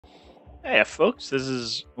Hey folks, this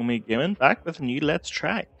is Umi Gaming back with a new Let's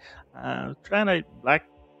Try. Trying out Black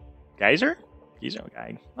Geyser? Geyser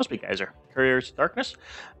guy. Must be Geyser. Couriers Darkness.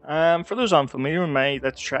 For those unfamiliar with my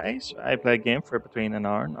Let's Tries, I play a game for between an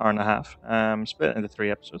hour and a half, split into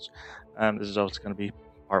 3 episodes. This is also going to be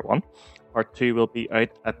part one. Part two will be out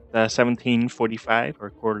at 17:45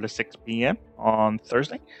 or quarter to 6 p.m. on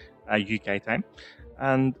Thursday, UK time.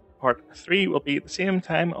 And part three will be at the same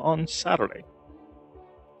time on Saturday.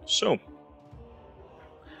 So,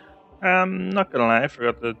 not gonna lie, I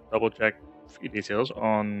forgot to double check a few details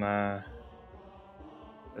on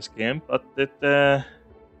this game, but it's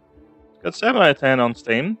got 7 out of 10 on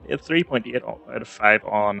Steam. It's 3.8 out of 5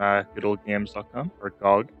 on goodoldgames.com or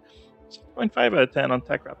GOG. 6.5 out of 10 on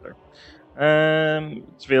TechRaptor.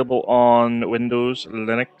 It's available on Windows,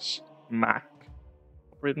 Linux, Mac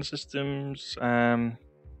operating systems.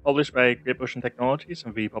 Published by GrapeOcean Technologies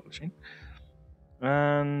and V Publishing,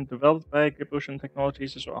 and developed by GrapeOcean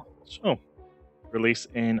Technologies as well. So, released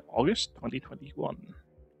in August 2021.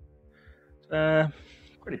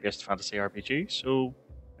 Pretty based fantasy RPG, so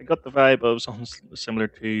I got the vibe of something similar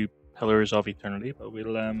to Pillars of Eternity, but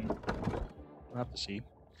we'll have to see.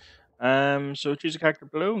 So choose a character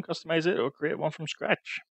below and customize it, or create one from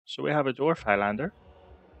scratch. So we have a dwarf Highlander.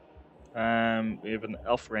 We have an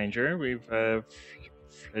elf ranger. We've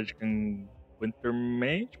Fledgling winter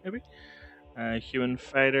mage, maybe. Human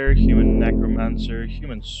fighter, human necromancer,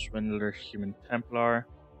 human swindler, human templar,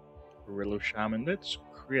 guerrilla shaman. Let's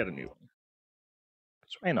create a new one.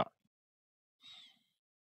 So why not?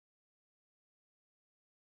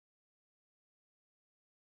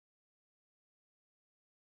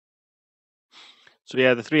 So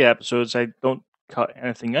yeah, the 3 episodes, I don't cut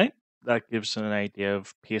anything out. That gives an idea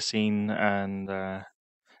of pacing and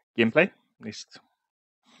gameplay. At least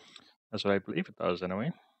that's what I believe it does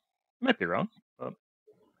anyway. Might be wrong, but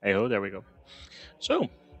hey ho, there we go. So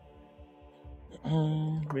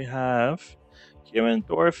we have human,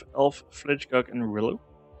 dwarf, elf, Flidgug, and Rillo.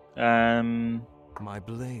 My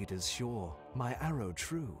blade is sure, my arrow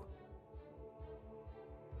true.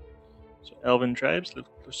 So elven tribes live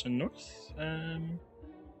close to the north.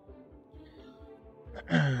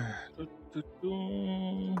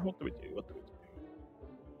 What do we do?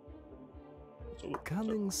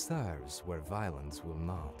 Cunning serves where violence will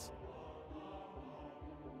not.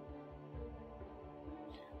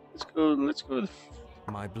 Let's go.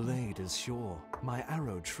 My blade is sure, my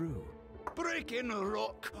arrow true. Breaking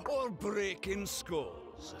rock or breaking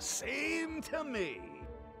skulls, same to me.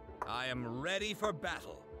 I am ready for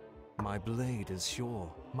battle. My blade is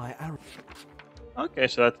sure, my arrow. Okay,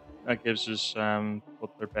 so that gives us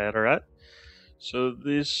what they're better at. So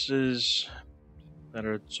this is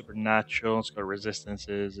better at supernatural. It's got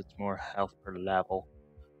resistances. It's more health per level,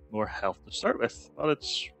 more health to start with. But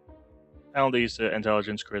it's penalties to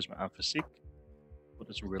intelligence, charisma, and physique. What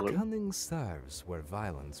is really Cunning serves where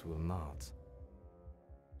violence will not.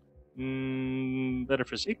 better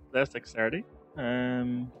physique, less dexterity.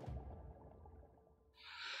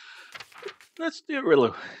 Let's do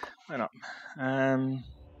Rillo. Why not?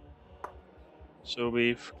 So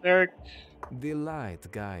we've cleric. The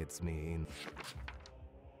light guides me in.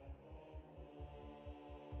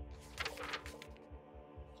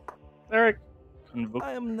 Cleric. Convoke.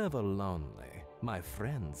 I am never lonely. My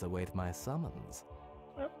friends await my summons.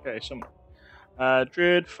 Okay, some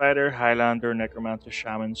druid, fighter, highlander, necromancer,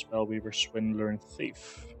 shaman, spellweaver, swindler, and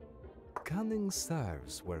thief. Cunning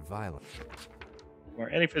serves where violence. Or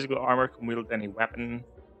any physical armor, can wield any weapon.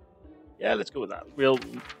 Yeah, let's go with that. We'll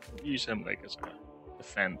use him like as a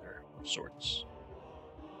defender of sorts.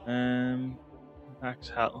 Max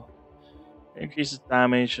health. Increases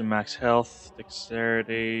damage and max health,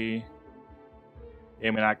 dexterity,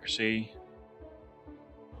 aim and accuracy.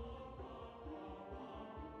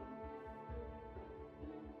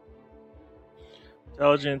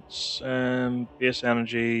 Intelligence, base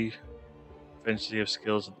energy, efficiency of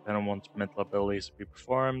skills that depend on one's mental abilities to be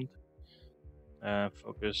performed.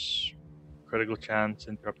 Focus, critical chance,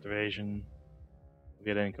 interrupt evasion.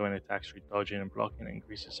 Get incoming attacks through dodging and blocking,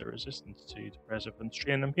 increases their resistance to depressive and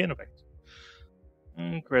strain and pain effects.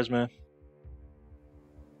 Charisma,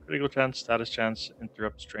 critical chance, status chance,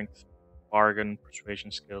 interrupt strength, bargain, persuasion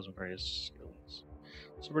skills, and various skills.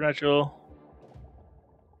 Supernatural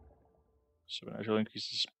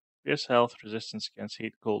increases base health, resistance against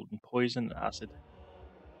heat, cold, and poison, and acid.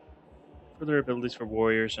 Further abilities for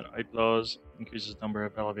warriors and outlaws, increases the number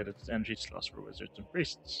of elevated energy slots for wizards and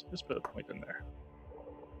priests. Let's put a point in there.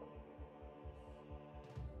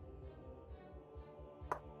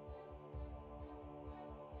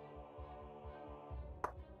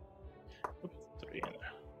 Put 3 in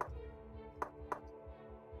there.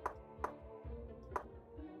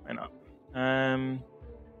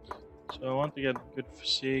 want to get good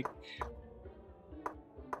physique.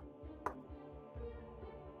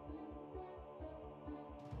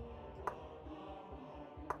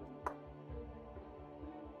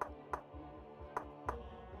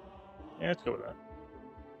 Yeah, let's go with that.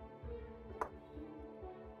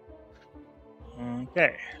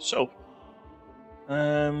 Okay, so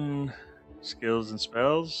skills and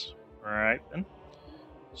spells. All right then.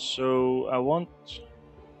 So I want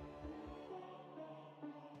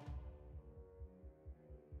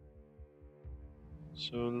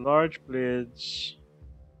large blades.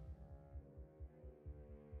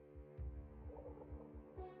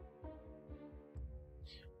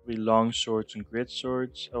 Be long swords and great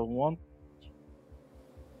swords. I want.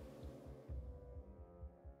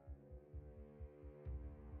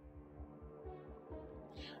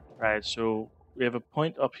 Right, so we have a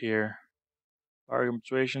point up here. Bargain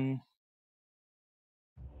persuasion.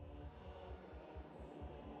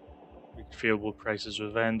 Favorable prices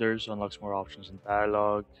with vendors. Unlocks more options in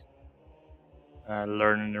dialogue.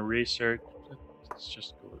 Learn and research. Let's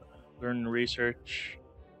just go with that. Learn and research.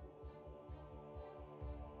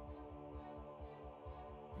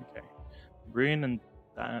 Okay. Brewing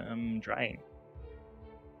and drying.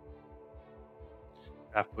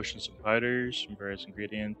 Craft potions and powders from various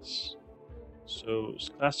ingredients. So it's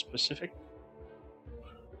class specific.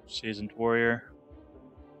 Seasoned warrior.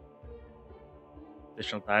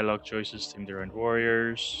 Additional dialogue choices themed around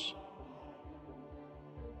warriors.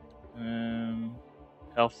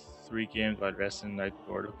 Health 3 games while resting in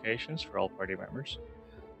outdoor locations for all party members.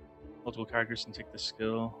 Multiple characters can take this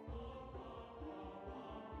skill.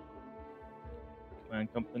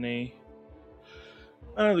 Command company.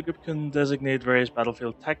 The group can designate various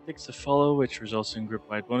battlefield tactics to follow, which results in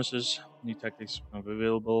group-wide bonuses. New tactics become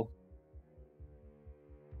available.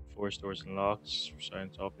 4 stores and locks.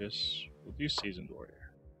 Sounds obvious. We'll do Seasoned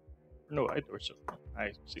Warrior. No, outdoor stuff.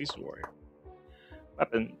 Seasoned Warrior.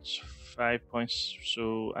 Weapons. 5 points.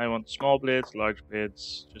 So I want small blades, large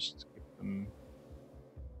blades. Just keep them.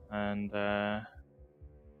 And battle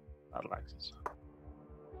axes.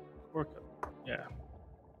 Workout. Yeah.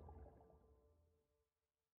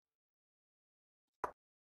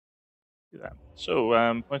 Do that.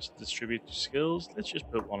 So points to distribute to skills. Let's just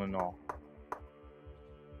put one in all.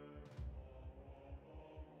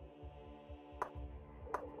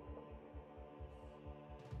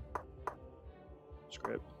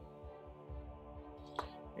 Script.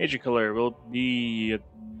 Major color will be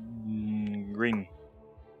green.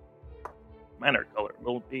 Minor color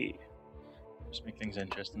will be. Just make things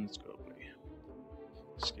interesting. Let's go blue.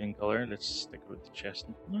 Skin color. Let's stick with the chest.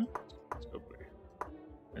 Let's go blue.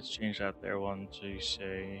 Let's change that there one to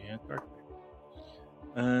say dark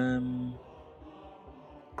blue.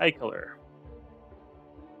 Eye color.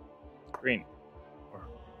 Green or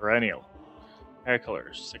perennial. Hair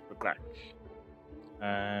colors. Stick with black.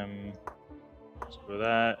 Let's go with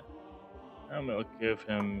that. I'm gonna give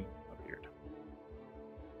him a beard.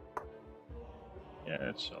 Yeah,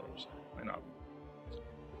 that's all I'm saying. Why not?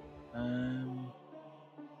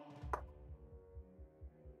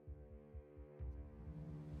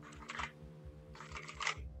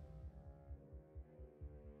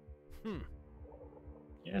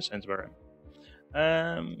 Yeah, sounds about right.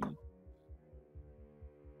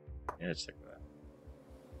 Yeah, let's stick with that.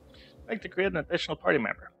 I'd like to create an additional party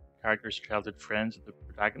member. Characters are childhood friends of the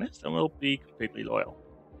protagonist and will be completely loyal.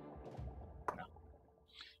 No.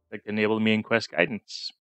 Like to enable me in quest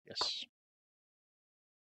guidance. Yes.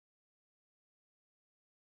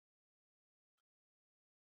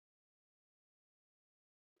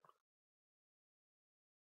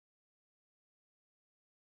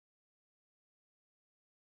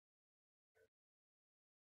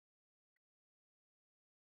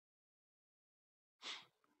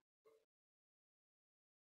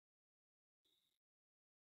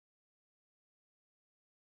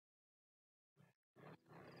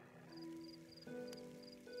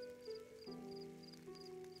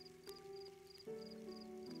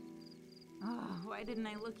 Oh, why didn't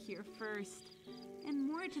I look here first? And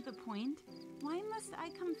more to the point, why must I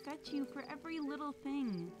come fetch you for every little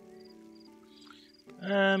thing?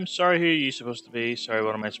 Sorry, who are you supposed to be? Sorry,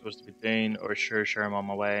 what am I supposed to be doing? Or sure, I'm on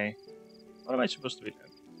my way. What am I supposed to be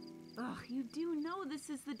doing? Ugh, you do know this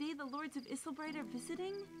is the day the Lords of Isselbright are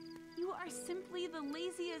visiting? You are simply the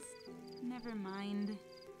laziest... Never mind.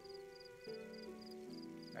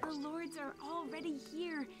 Next. The Lords are already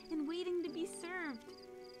here and waiting to be served.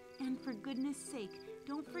 And for goodness sake,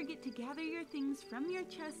 don't forget to gather your things from your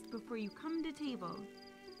chest before you come to table.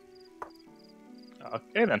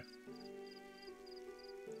 Okay then.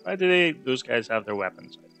 Why do those guys have their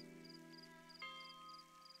weapons?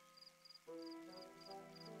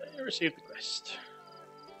 Receive the quest.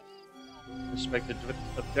 Inspect the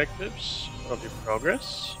objectives of your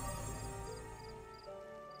progress.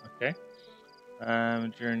 Okay.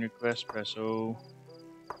 During your quest, press O.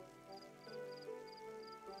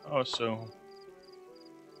 Also,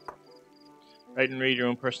 write and read your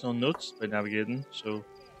own personal notes by navigating, so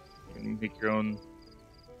you can make your own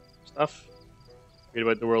stuff. Read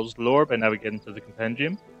about the world's lore by navigating to the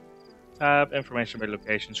compendium. Tab, information about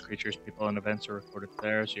locations, creatures, people, and events are recorded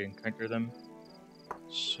there, so you encounter them.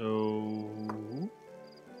 So...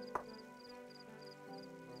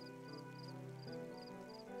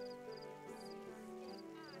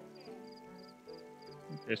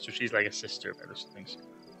 okay, so she's like a sister about those things.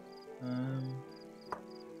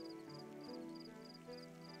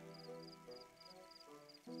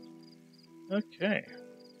 Okay.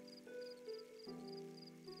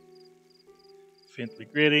 Faintly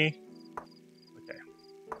gritty. Okay.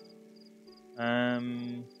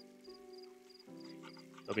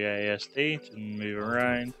 WASD to move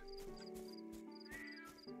around.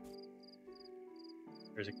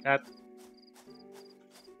 There's a cat.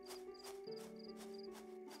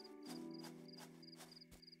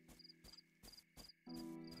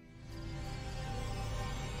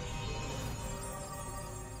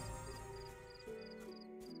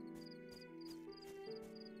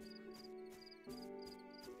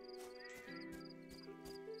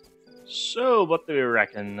 So, what do we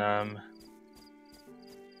reckon?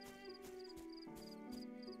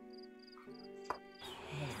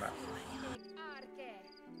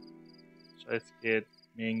 Southgate,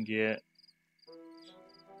 main gate,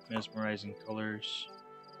 mesmerizing colors.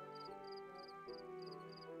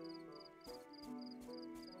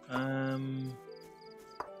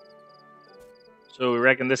 So we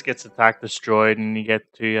reckon this gets attacked, destroyed, and you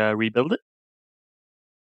get to rebuild it.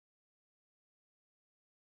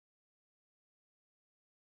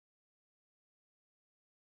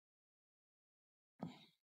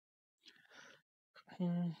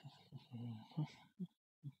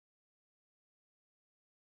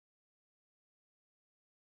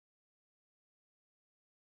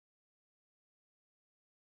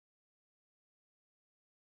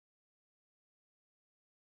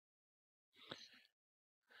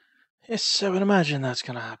 Yes, I would imagine that's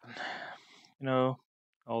gonna happen. You know,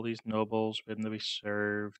 all these nobles waiting to be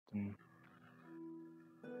served and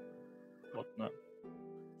whatnot.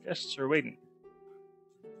 Guests are waiting.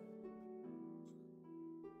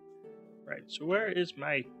 Right, so where is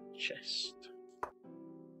my chest?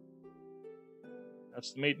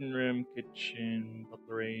 That's the maiden room, kitchen,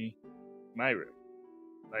 butlery, my room,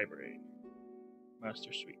 library,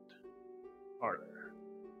 master suite, parlor.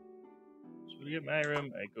 So to get my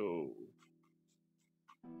room, I go.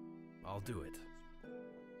 I'll do it.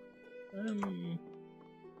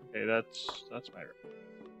 Okay, that's my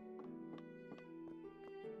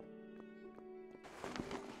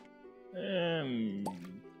room.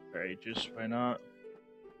 Courageous, why not?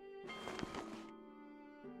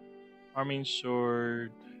 Arming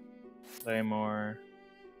sword, claymore,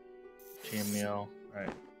 chainmail,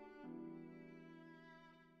 right.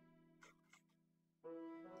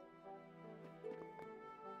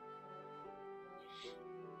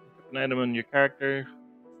 Put an item on your character,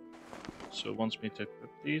 so it wants me to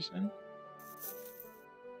equip these in.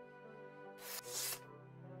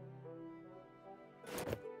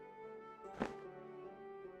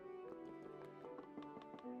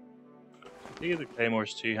 I think the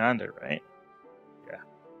claymore's two-handed, right? Yeah.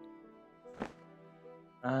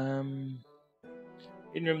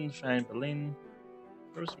 Meeting room to find Berlin.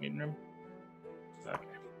 Where's the meeting room? Okay.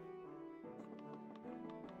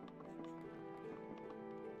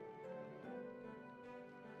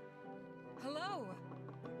 Hello!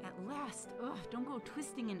 At last! Ugh, don't go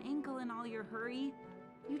twisting an ankle in all your hurry.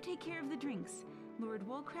 You take care of the drinks. Lord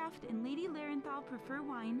Woolcraft and Lady Larenthal prefer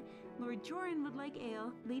wine. Lord Joran would like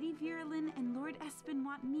ale. Lady Virulin and Lord Espen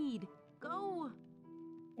want mead. Go!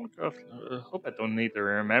 Woolcraft, hope I don't need to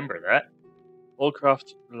remember that.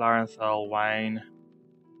 Woolcraft, Larenthal, wine.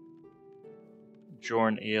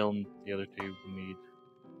 Jorn, ale, and the other two mead.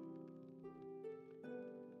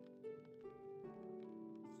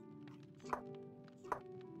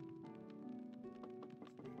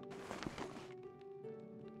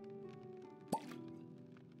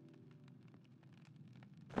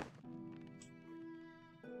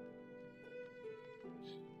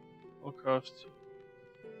 Woolcraft.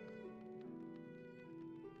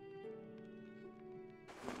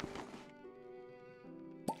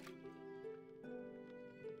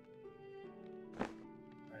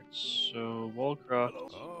 Right, so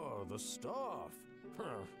Woolcraft. Oh, the staff.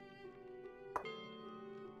 Huh.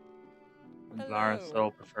 And Hello.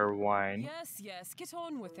 Larenthal prefer wine. Yes, yes, get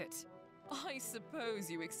on with it. I suppose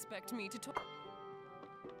you expect me to talk.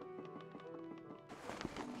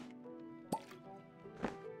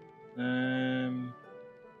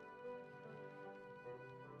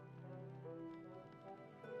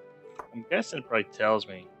 I'm guessing it probably tells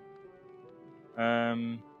me.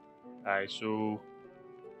 Alright, so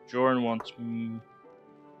Jordan wants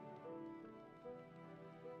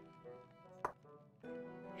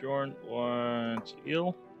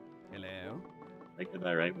eel. Hello? Did I get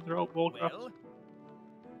that right with Rollcraft? Well,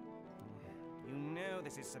 you know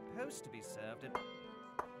this is supposed to be served at...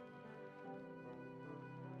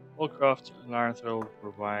 Rollcraft, Larenthal for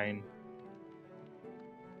wine.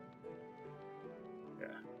 Yeah.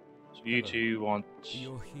 So you Hello. two want...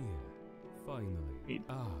 You're here, finally. Eat.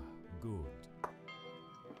 Ah, good.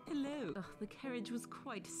 Hello. Ugh, the carriage was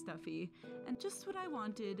quite stuffy, and just what I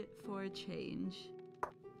wanted for a change.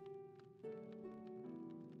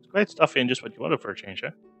 It's quite stuffy and just what you wanted for a change,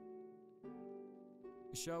 eh?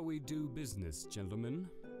 Shall we do business, gentlemen?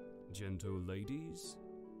 Gentle ladies?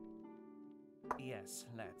 Yes,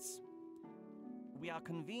 let's. We are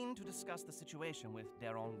convened to discuss the situation with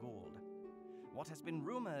Deron Gould. What has been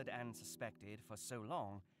rumored and suspected for so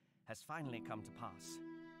long has finally come to pass.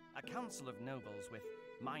 A council of nobles with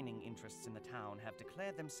mining interests in the town have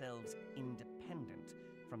declared themselves independent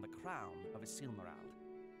from the crown of Isilmarald.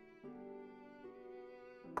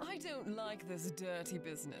 I don't like this dirty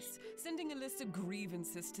business. Sending a list of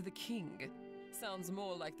grievances to the king. Sounds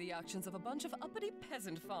more like the actions of a bunch of uppity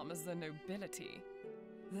peasant farmers than nobility.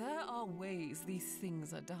 There are ways these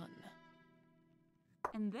things are done.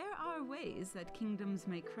 And there are ways that kingdoms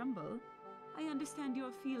may crumble. I understand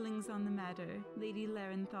your feelings on the matter, Lady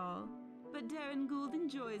Larenthal, but Darren Gould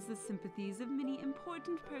enjoys the sympathies of many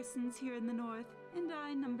important persons here in the north, and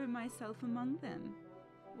I number myself among them.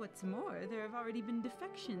 What's more, there have already been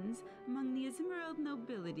defections among the Isilmarald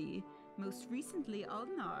nobility, most recently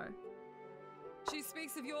Aldnar. She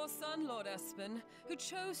speaks of your son, Lord Espen, who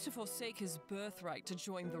chose to forsake his birthright to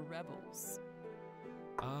join the rebels.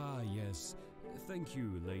 Ah, yes. Thank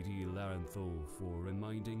you, Lady Larenthal, for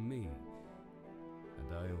reminding me.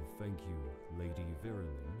 And I'll thank you, Lady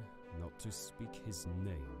Virulin, not to speak his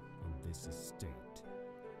name on this estate,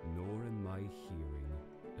 nor in my hearing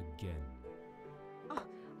again. Oh,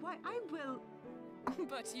 why, I will...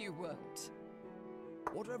 But you won't.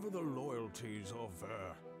 Whatever the loyalties of,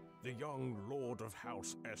 the young Lord of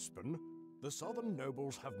House Espen, the southern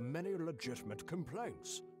nobles have many legitimate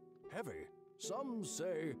complaints. Heavy, some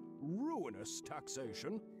say ruinous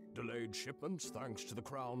taxation, delayed shipments thanks to the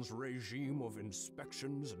Crown's regime of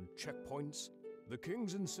inspections and checkpoints, the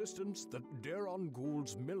King's insistence that Deron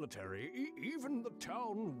Gould's military, even the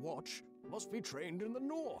town watch, must be trained in the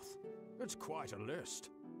north. It's quite a list.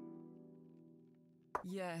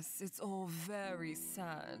 Yes, it's all very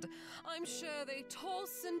sad. I'm sure they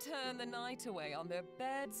toss and turn the night away on their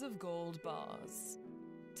beds of gold bars.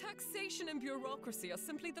 Taxation and bureaucracy are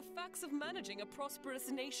simply the facts of managing a prosperous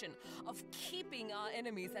nation, of keeping our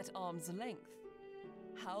enemies at arm's length.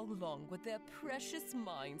 How long would their precious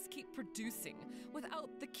mines keep producing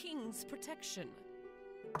without the king's protection?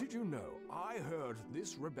 Did you know, I heard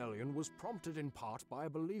this rebellion was prompted in part by a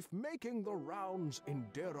belief making the rounds in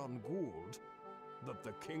Deron Gould that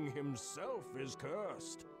the king himself is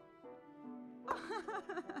cursed.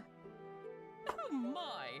 Oh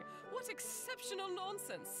my! What exceptional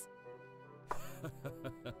nonsense!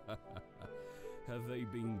 Have they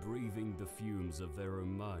been breathing the fumes of their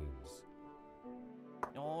own minds?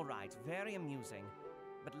 All right, very amusing.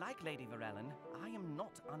 But like Lady Virulin, I am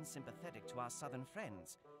not unsympathetic to our southern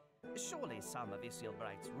friends. Surely some of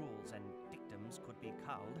Isilbright's rules and dictums could be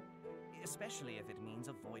culled, especially if it means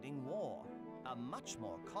avoiding war. A much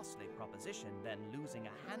more costly proposition than losing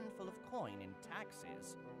a handful of coin in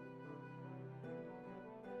taxes.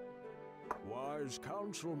 Wise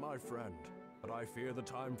counsel, my friend, but I fear the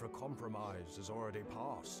time for compromise is already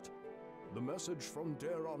past. The message from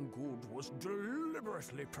Deron Gould was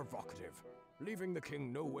deliberately provocative, leaving the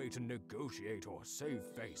king no way to negotiate or save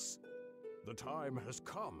face. The time has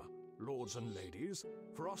come, lords and ladies,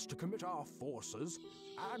 for us to commit our forces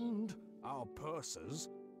and our purses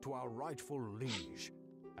to our rightful liege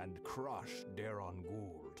and crush Deron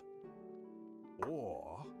Gould.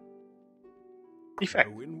 Or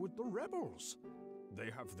go in with the rebels. They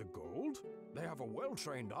have the gold, they have a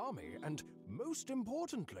well-trained army, and most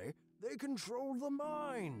importantly, they control the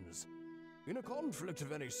mines. In a conflict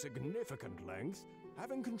of any significant length,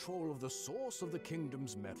 having control of the source of the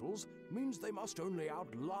kingdom's metals means they must only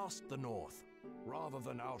outlast the North, rather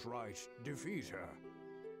than outright defeat her.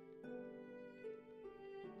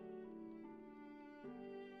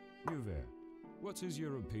 You there. What is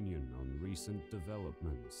your opinion on recent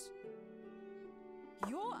developments?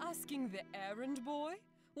 You're asking the errand boy?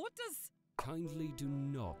 What does... Kindly do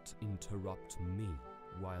not interrupt me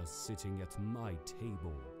while sitting at my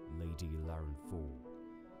table, Lady Larenthal.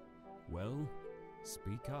 Well,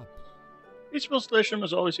 speak up. Peaceful solution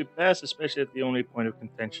must always be best, especially if the only point of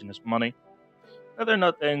contention is money. Whether or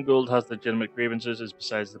not the End Gold has legitimate grievances is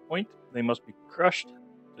besides the point. They must be crushed.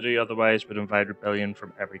 To do otherwise would invite rebellion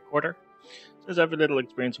from every quarter. Since I have little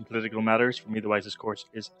experience in political matters, for me the wisest course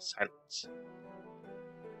is silence.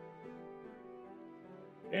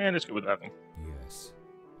 And let's go with that one. Yes,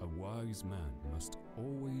 a wise man must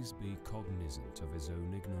always be cognizant of his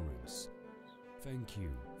own ignorance. Thank you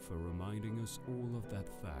for reminding us all of that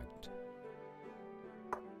fact.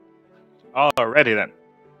 Alrighty then.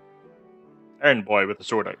 Errand boy with the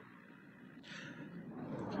sword out.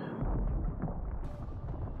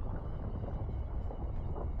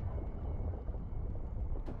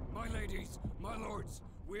 My ladies, my lords,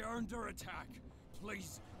 we are under attack.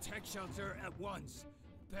 Please take shelter at once.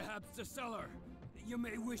 Perhaps the cellar. You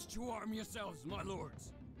may wish to arm yourselves, my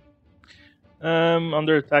lords.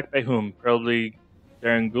 Under attack by whom? Probably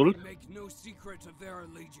Darren Gould? They make no secret of their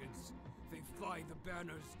allegiance. They fly the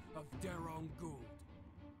banners of Darren Gould.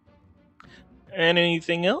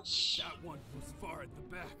 Anything else? That one was far at the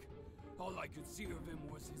back. All I could see of him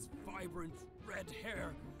was his vibrant red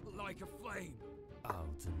hair like a flame.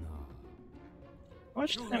 Altanar. How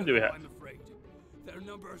much time do we have? I'm afraid. Their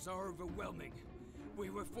numbers are overwhelming. We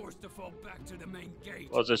were forced to fall back to the main gate.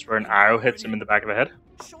 Was this where an arrow hits him in the back of the head?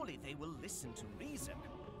 Surely they will listen to reason,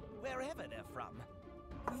 wherever they're from.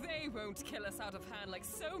 They won't kill us out of hand like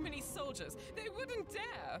so many soldiers. They wouldn't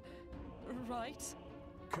dare. Right?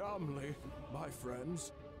 Calmly, my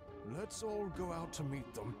friends. Let's all go out to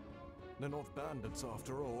meet them. They're not bandits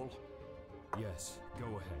after all. Yes, go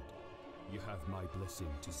ahead. You have my blessing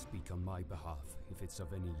to speak on my behalf if it's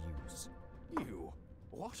of any use. You?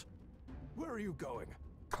 What? Where are you going?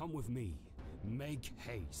 Come with me. Make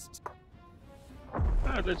haste.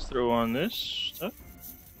 Alright, let's throw on this stuff.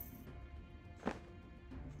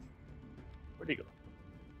 Where'd he go?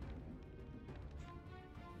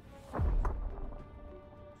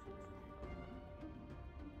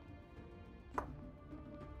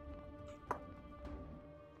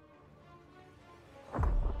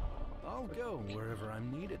 I'll go wherever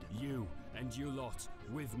I'm needed. You and you lot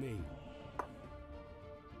with me.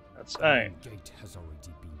 That's The fine. gate has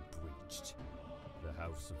already been breached. The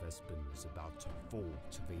House of Espen is about to fall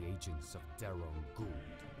to the agents of Darren Gould.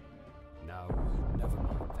 Now, never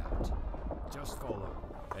mind that. Just follow,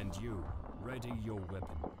 and you, ready your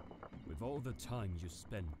weapon. With all the time you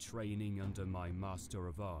spent training under my Master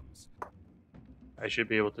of Arms. I should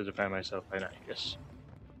be able to defend myself by now, yes.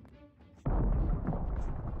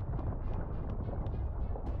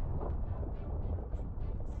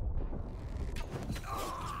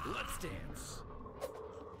 Let's dance.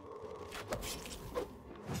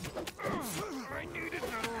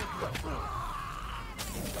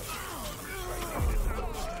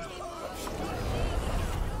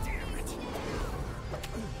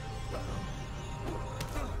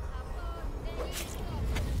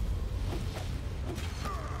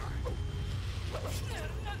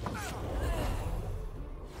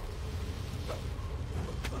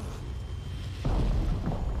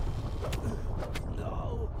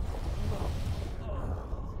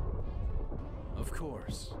 Of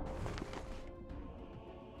course.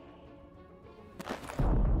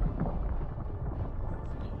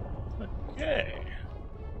 Okay.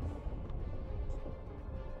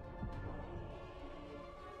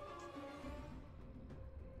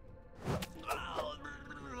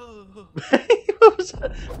 What was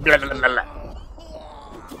that? Blah, blah, blah, blah.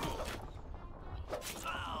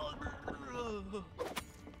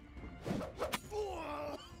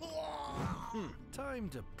 Time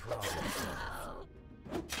to problem solve.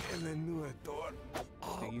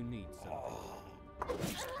 Do you need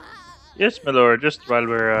something? Yes, my lord, just while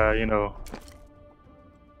we're, you know.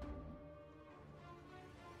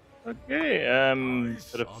 Okay,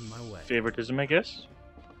 bit On my way. of favoritism, I guess.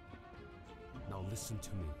 Now listen to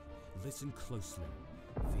me. Listen closely.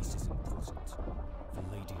 This is important. The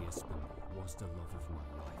Lady Espen was the love of my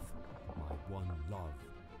life. My one love.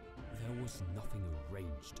 There was nothing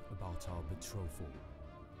arranged about our betrothal.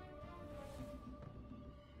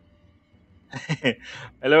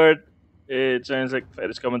 My lord, it sounds like fate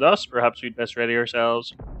is coming to us. Perhaps we'd best ready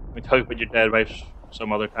ourselves. We talk about your dead wife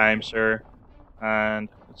some other time, sir. And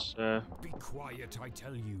it's, Be quiet, I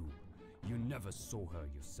tell you. You never saw her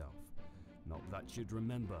yourself. Not that you'd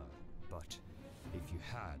remember, but if you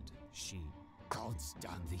had, she Gods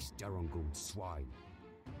damn these Derangund swine.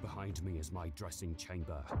 Behind me is my dressing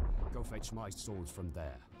chamber. Go fetch my sword from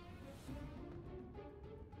there.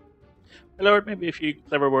 My lord, maybe a few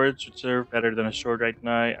clever words would serve better than a sword right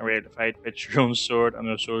now. I'm ready to fight. Fetch your own sword. I'm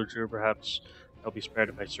no soldier, perhaps. I'll be spared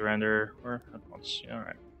if I surrender. Or at once. Yeah,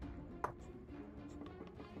 alright.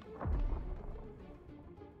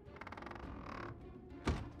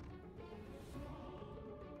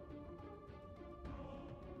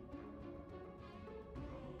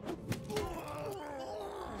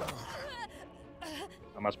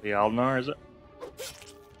 That must be Alnar, is it?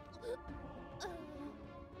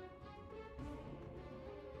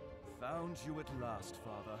 Found you at last,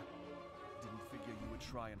 Father. Didn't figure you would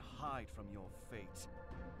try and hide from your fate.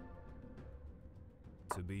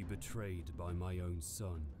 To be betrayed by my own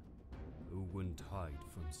son. Who wouldn't hide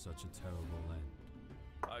from such a terrible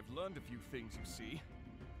end? I've learned a few things, you see.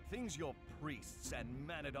 Things your priests and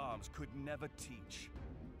man-at-arms could never teach.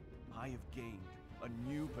 I have gained a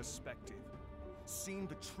new perspective. Seen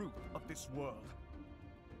the truth of this world.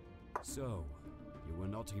 So, you were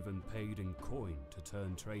not even paid in coin to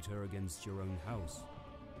turn traitor against your own house.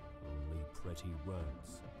 Only pretty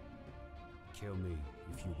words. Kill me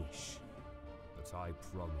if you wish, but I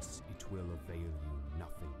promise it will avail you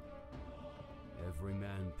nothing. Every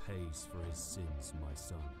man pays for his sins, my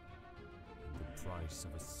son. And the price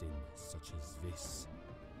of a sin such as this,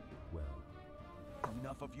 well...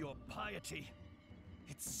 Enough of your piety.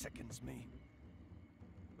 It sickens me.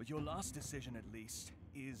 But your last decision, at least,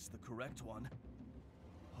 is the correct one.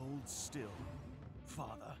 Hold still,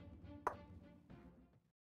 Father.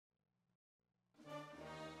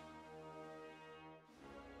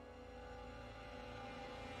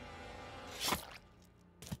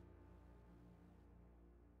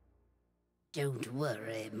 Don't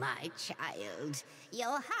worry, my child.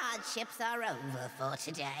 Your hardships are over for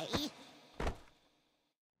today.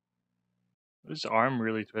 His arm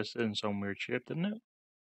really twisted in some weird shape, didn't it?